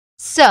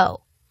So,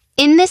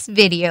 in this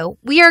video,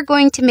 we are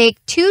going to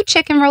make 2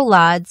 chicken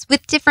roulades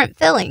with different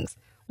fillings,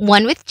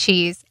 one with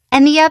cheese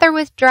and the other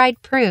with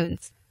dried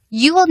prunes.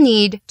 You will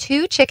need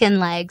 2 chicken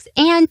legs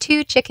and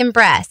 2 chicken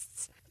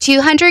breasts,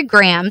 200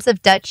 grams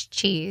of Dutch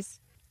cheese,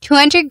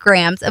 200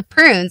 grams of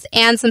prunes,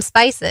 and some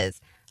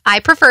spices. I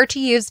prefer to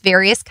use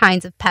various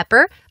kinds of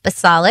pepper,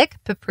 balsamic,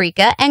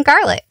 paprika, and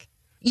garlic.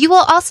 You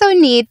will also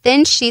need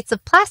thin sheets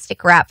of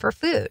plastic wrap for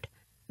food.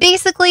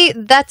 Basically,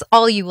 that's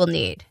all you will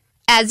need.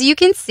 As you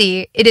can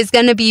see, it is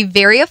going to be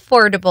very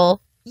affordable,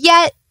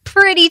 yet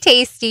pretty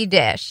tasty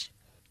dish.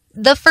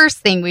 The first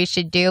thing we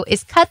should do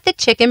is cut the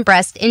chicken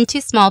breast into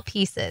small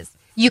pieces.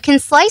 You can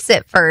slice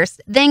it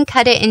first, then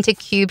cut it into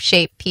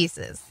cube-shaped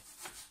pieces.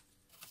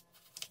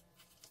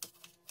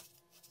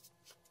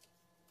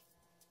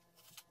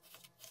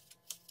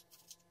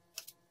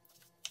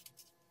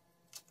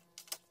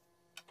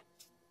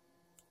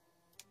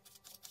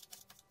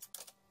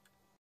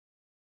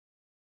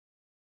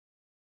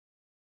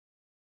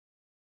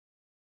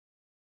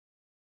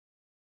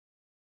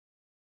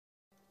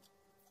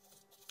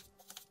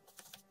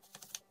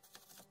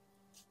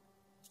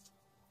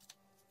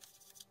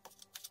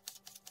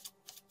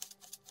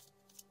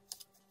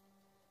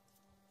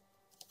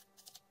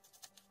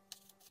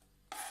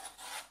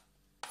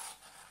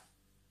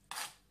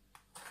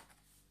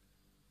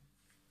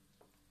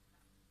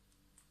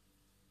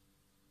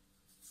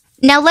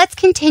 Now let's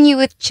continue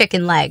with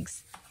chicken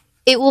legs.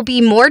 It will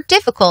be more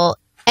difficult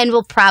and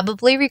will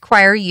probably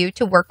require you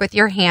to work with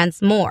your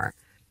hands more.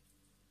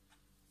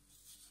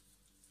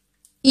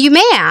 You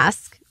may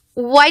ask,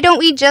 why don't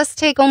we just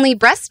take only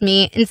breast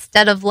meat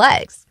instead of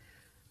legs?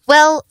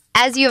 Well,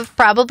 as you have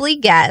probably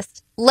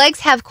guessed, legs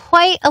have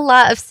quite a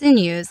lot of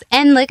sinews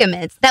and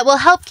ligaments that will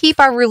help keep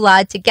our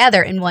roulade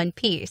together in one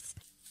piece.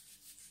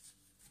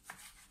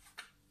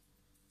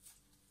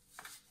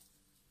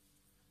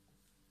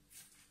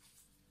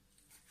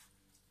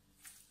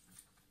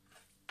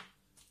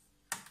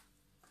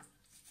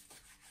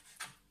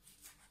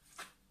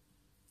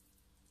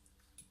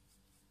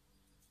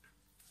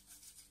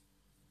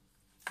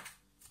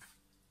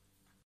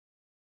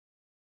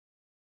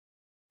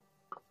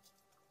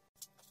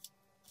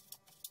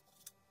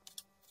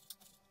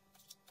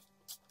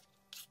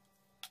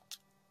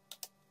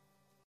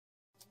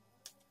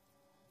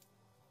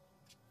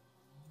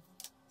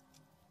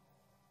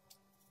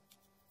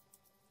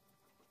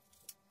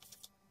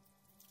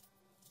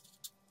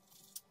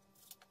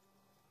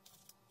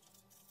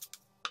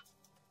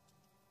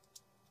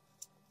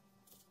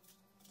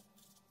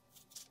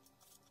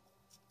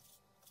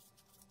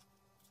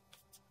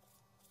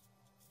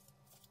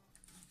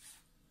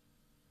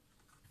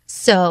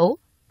 So,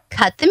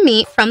 cut the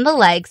meat from the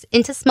legs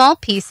into small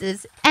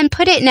pieces and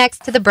put it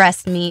next to the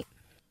breast meat.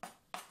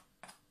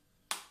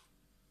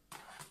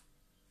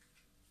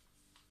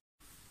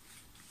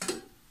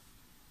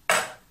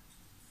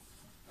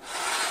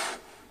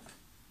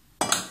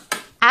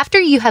 After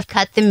you have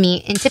cut the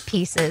meat into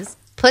pieces,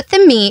 put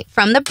the meat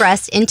from the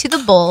breast into the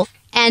bowl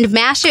and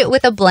mash it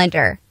with a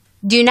blender.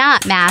 Do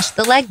not mash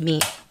the leg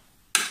meat.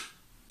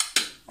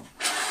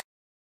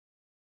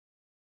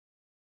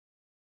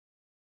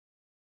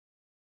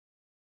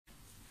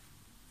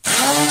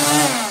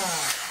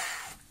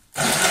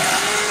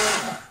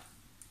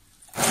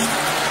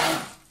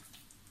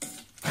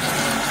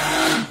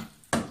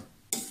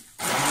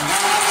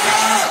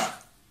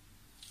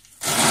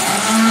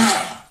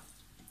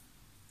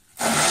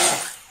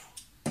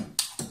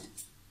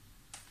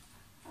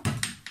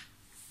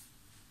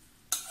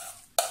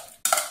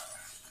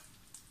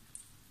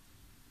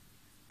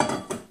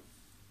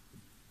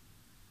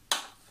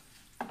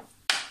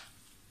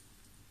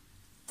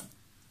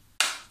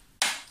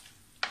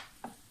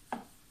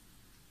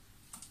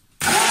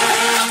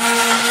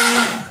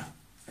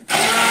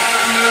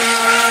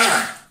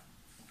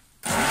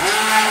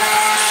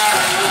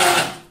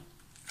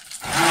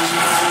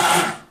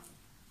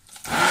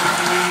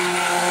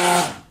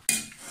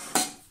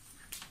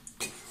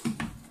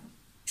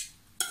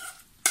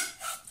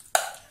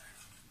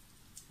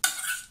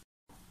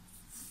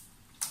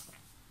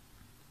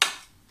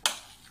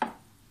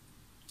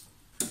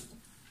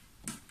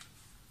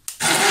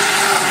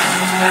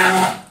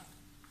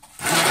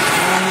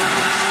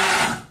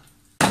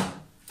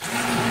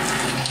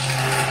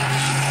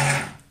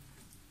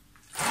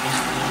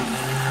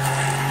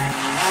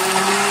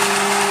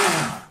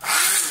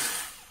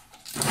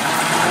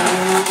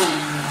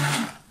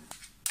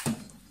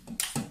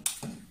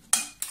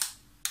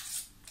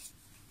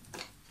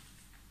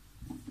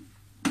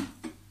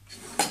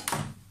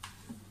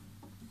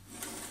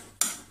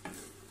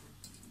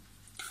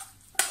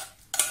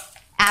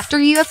 After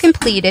you have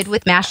completed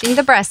with mashing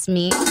the breast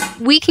meat,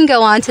 we can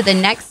go on to the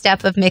next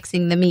step of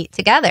mixing the meat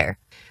together.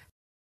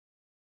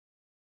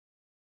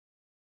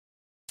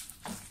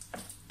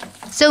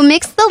 So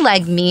mix the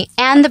leg meat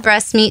and the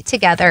breast meat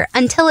together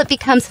until it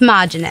becomes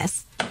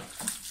homogeneous.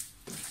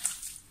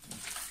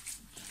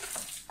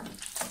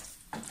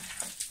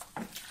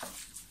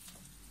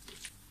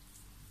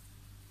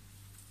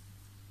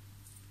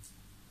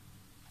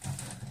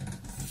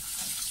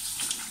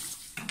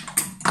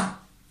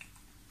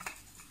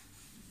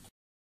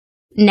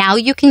 Now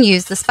you can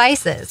use the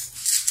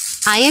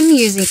spices. I am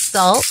using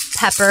salt,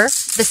 pepper,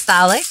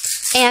 balsamic,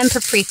 and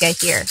paprika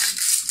here.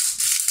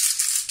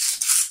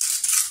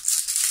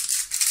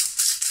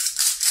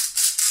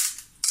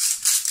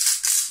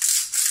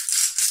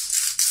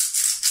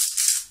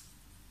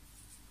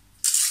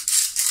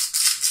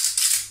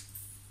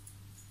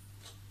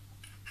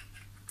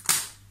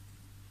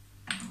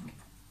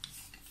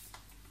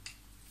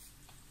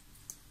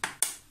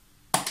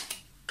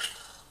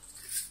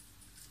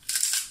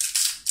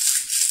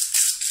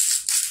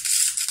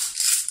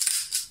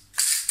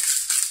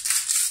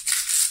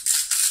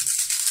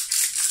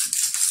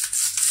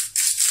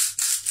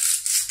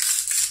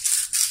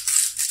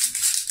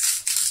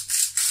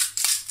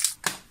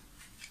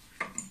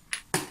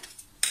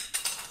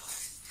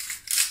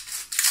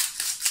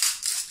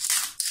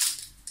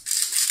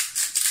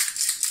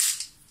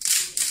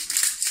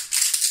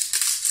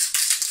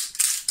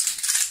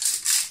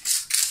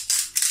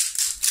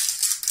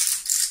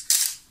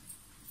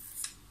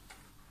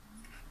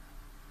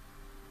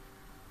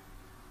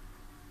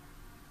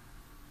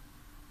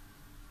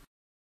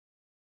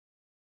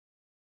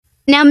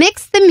 Now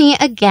mix the meat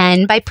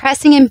again by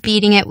pressing and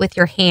beating it with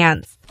your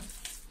hands.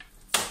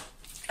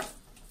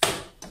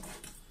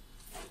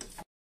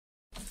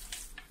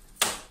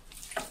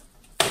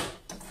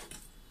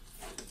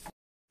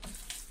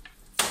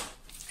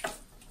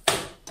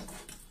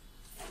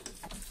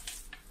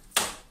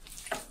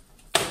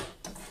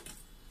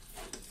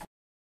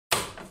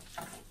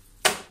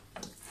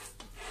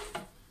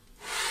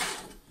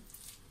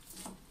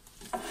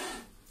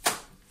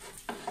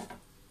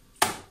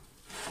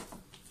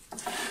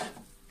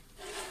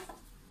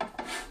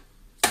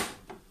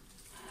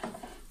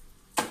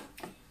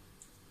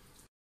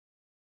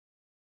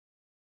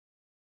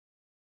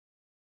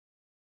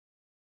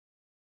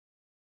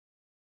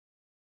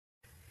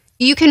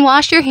 You can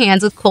wash your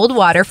hands with cold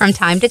water from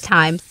time to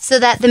time so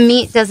that the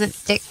meat doesn't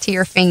stick to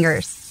your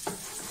fingers.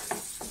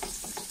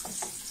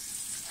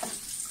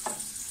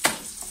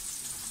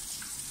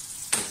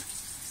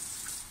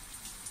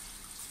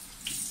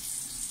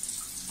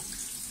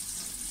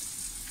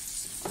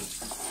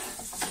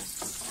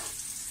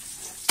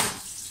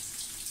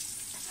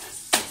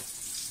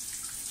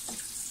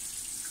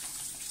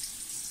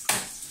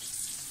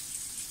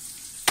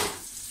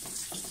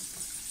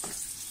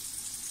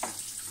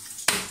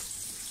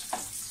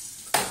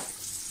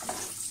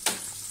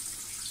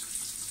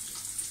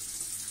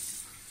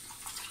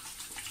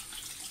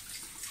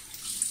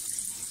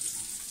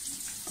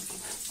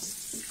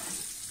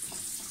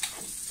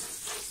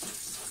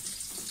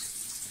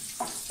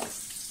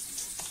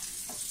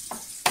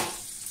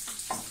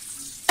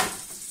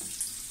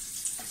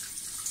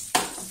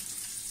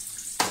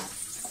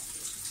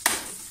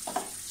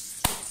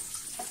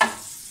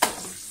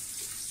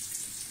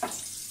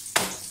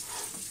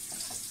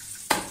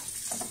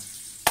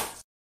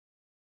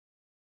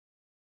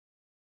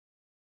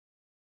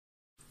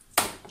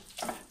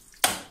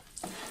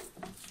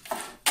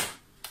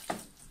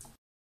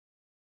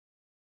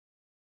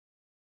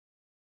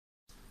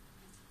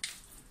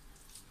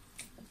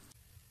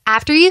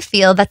 After you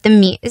feel that the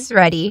meat is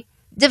ready,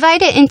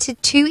 divide it into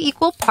 2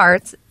 equal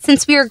parts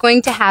since we are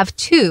going to have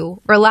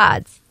 2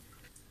 roulades.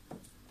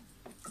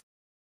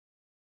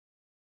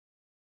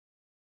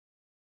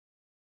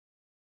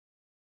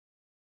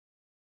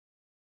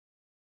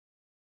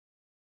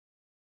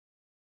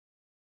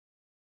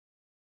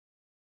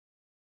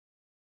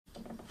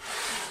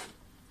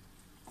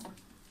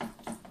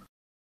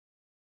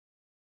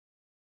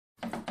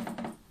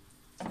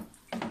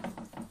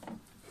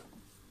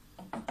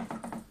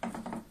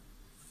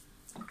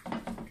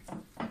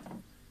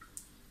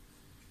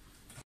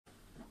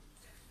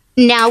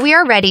 Now we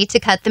are ready to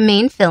cut the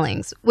main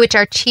fillings, which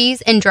are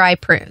cheese and dry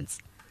prunes.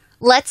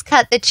 Let's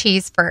cut the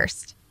cheese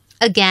first.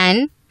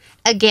 Again,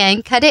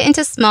 cut it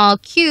into small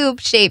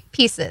cube-shaped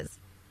pieces.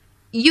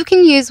 You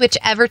can use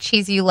whichever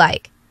cheese you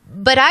like,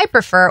 but I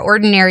prefer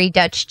ordinary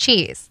Dutch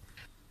cheese.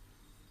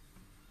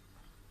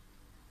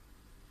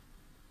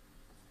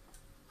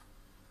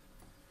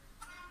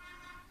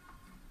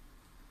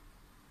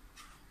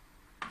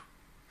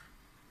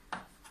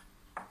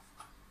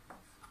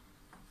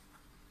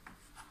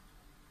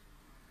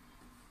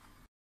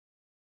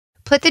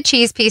 Put the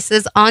cheese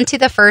pieces onto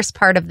the first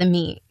part of the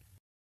meat.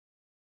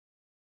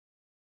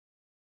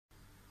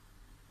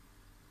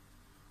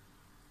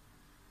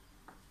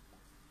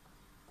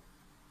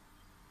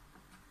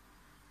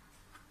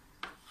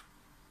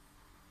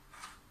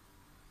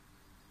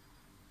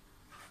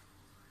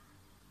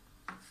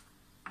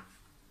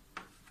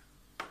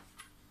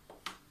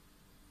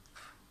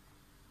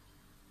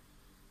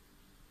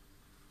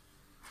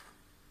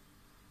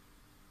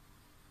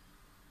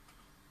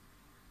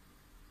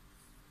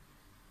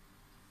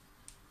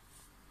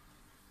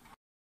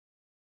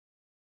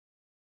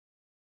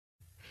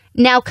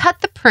 Now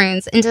cut the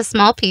prunes into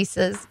small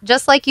pieces,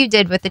 just like you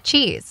did with the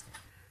cheese.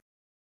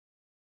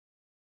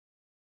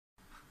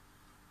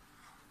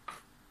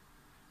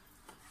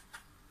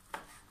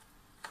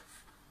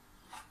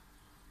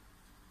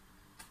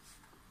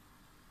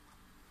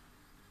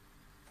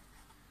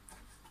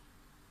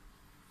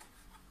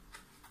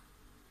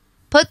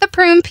 Put the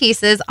prune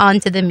pieces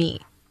onto the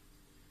meat.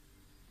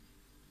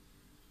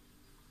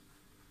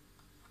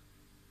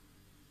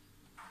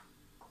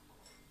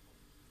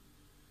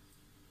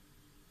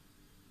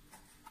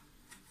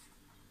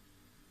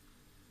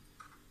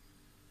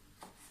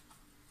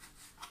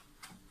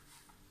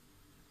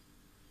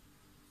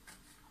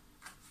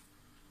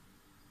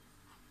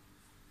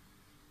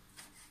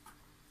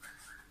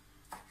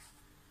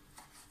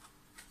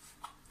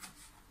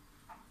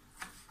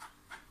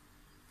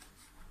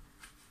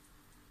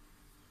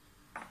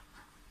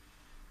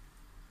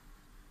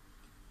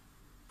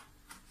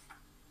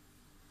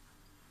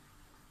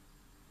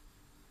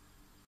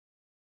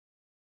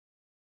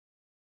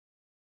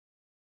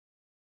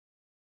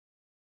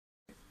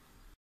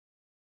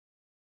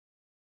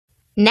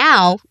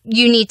 Now,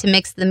 you need to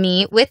mix the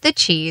meat with the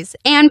cheese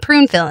and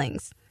prune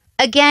fillings.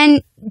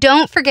 Again,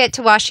 don't forget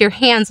to wash your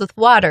hands with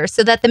water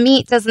so that the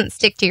meat doesn't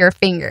stick to your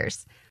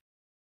fingers.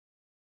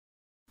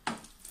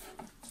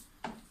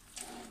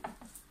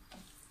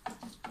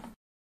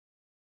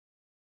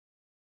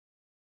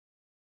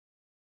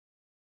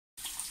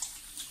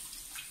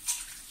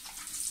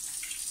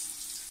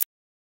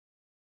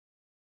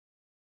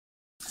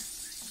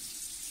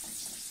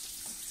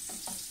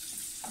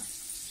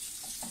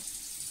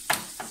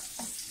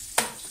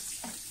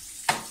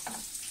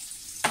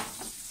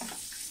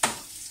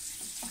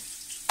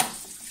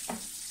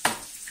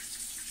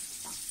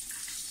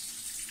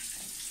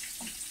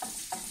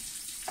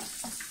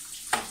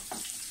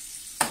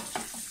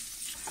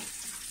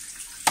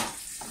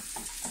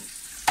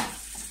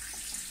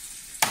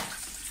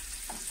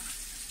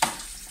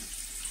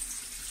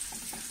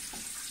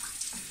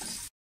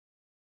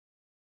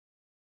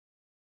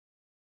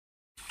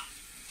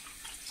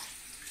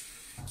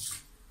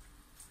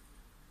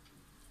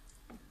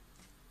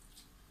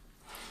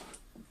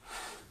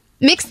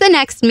 Mix the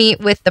next meat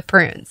with the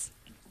prunes.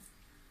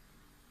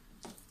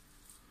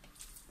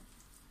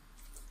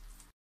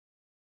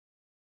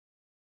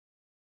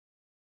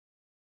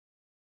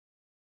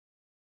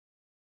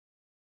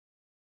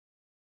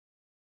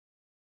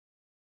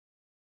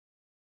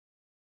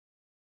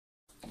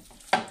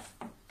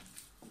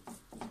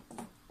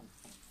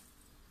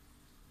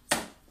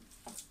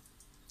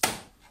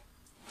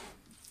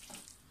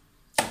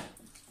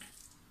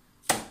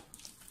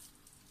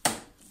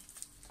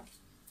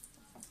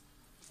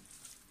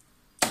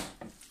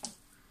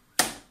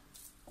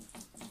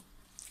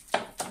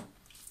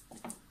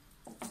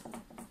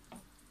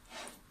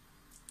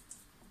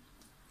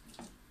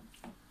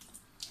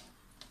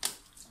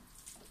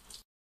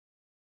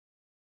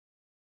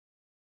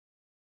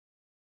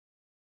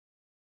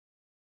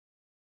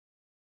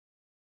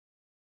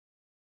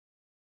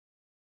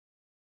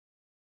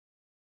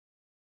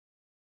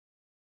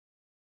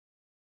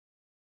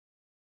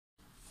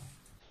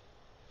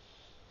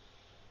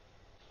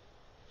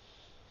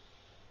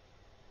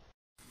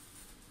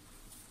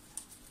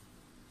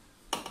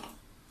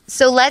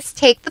 So let's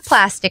take the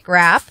plastic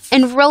wrap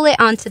and roll it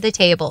onto the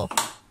table.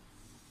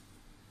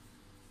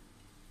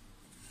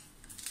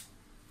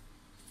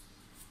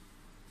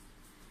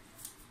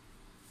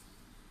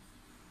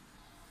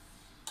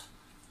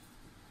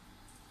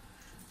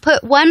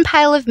 Put one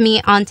pile of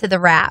meat onto the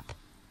wrap.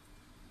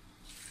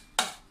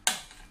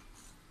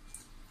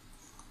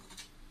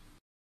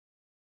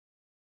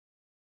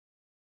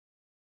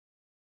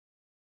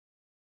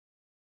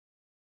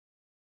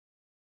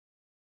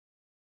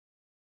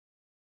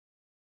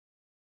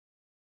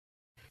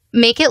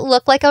 Make it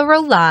look like a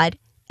roulade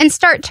and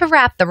start to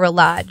wrap the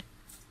roulade.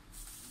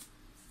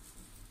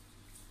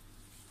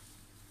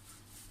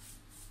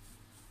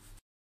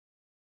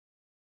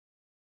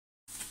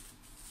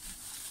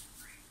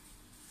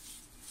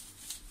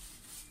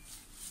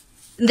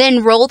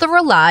 Then roll the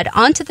roulade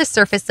onto the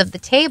surface of the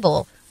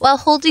table while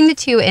holding the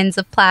two ends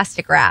of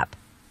plastic wrap.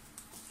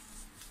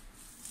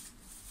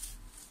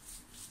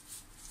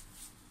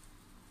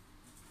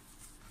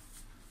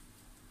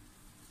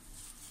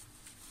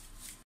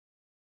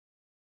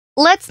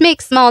 Let's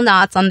make small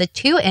knots on the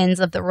two ends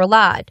of the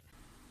roulade.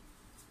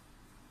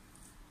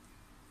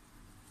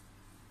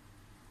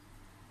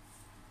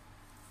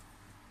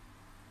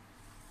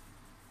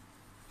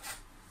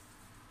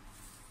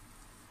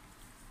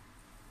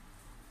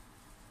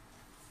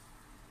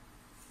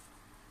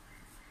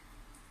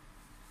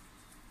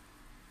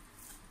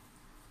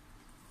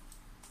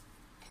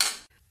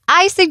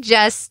 I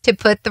suggest to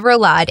put the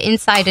roulade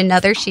inside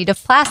another sheet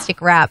of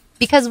plastic wrap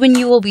because when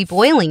you will be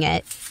boiling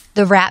it,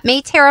 the wrap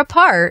may tear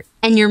apart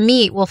and your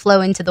meat will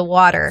flow into the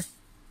water.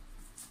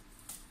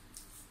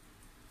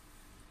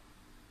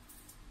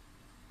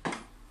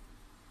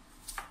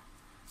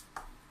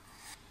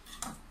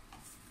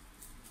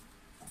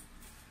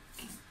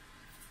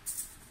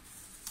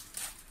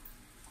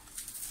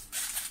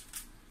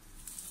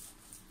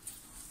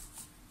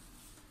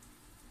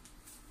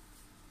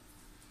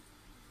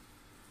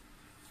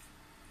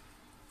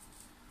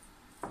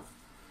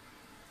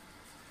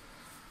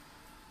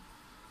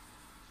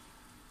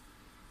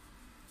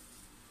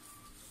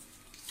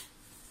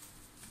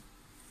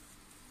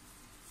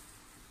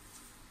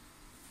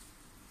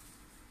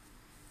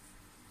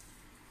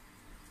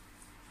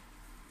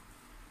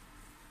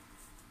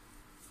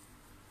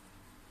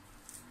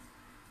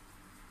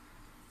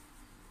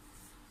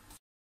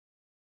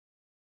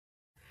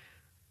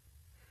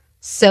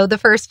 So the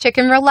first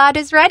chicken roulade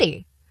is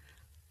ready.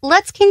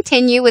 Let's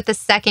continue with the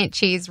second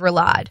cheese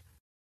roulade.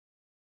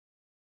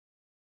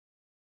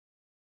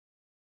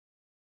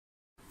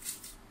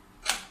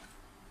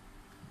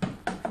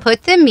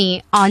 Put the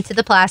meat onto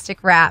the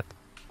plastic wrap.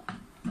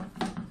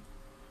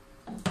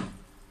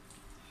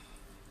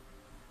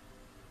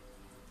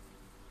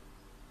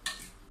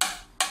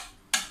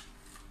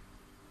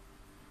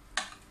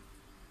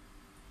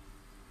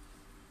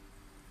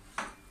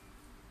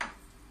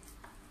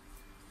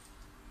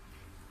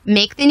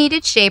 Make the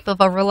needed shape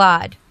of a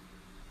roulade.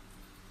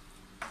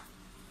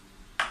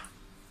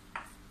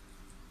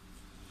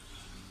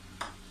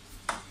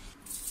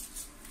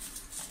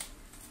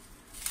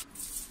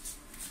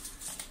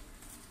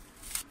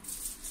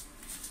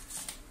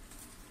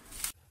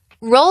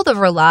 Roll the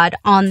roulade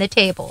on the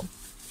table.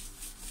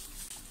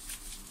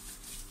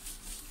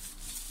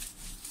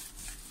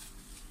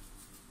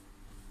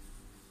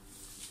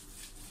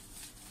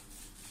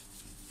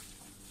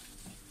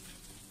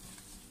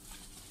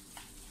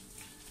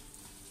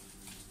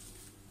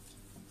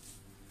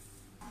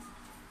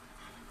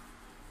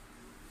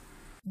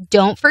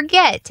 Don't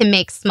forget to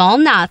make small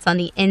knots on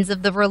the ends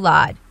of the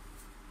roulade.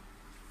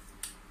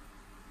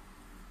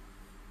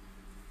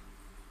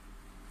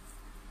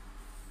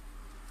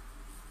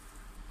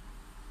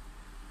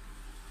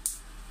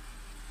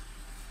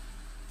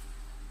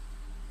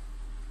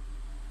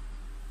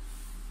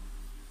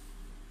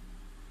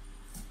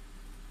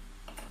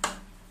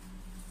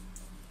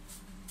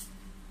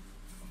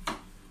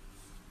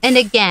 And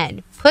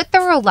again, put the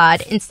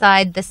roulade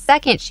inside the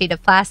second sheet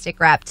of plastic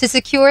wrap to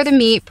secure the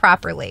meat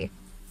properly.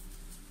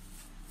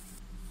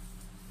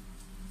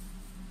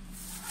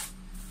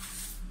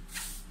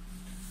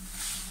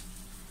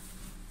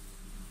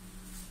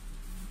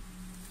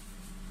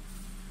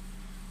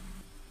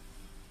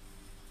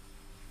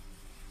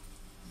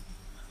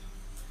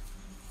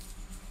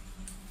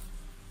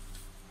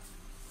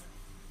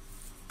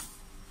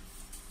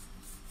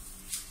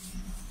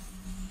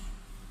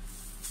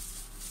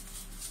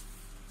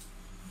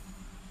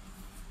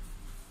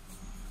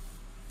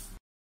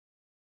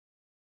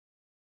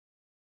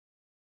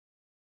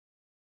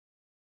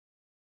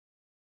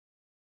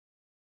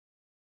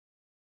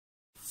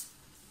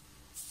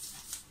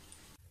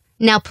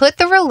 Now put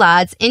the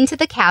roulades into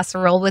the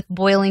casserole with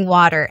boiling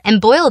water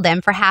and boil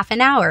them for half an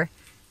hour.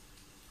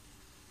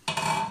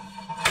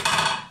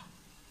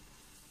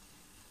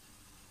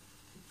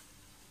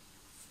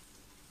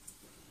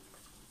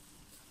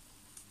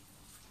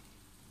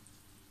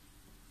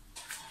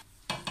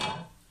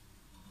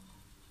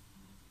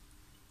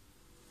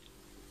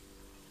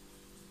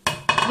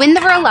 When the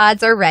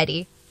roulades are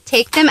ready,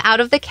 take them out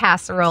of the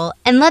casserole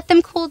and let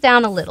them cool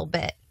down a little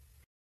bit.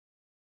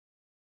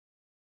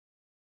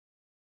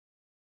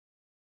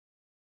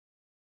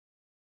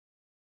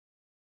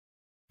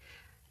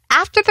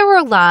 After the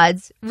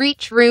roulades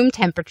reach room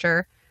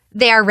temperature,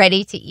 they are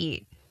ready to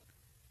eat.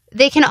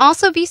 They can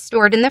also be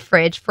stored in the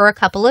fridge for a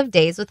couple of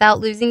days without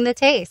losing the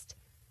taste.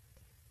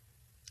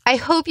 I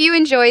hope you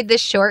enjoyed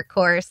this short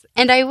course,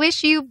 and I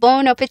wish you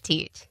bon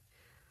appetit.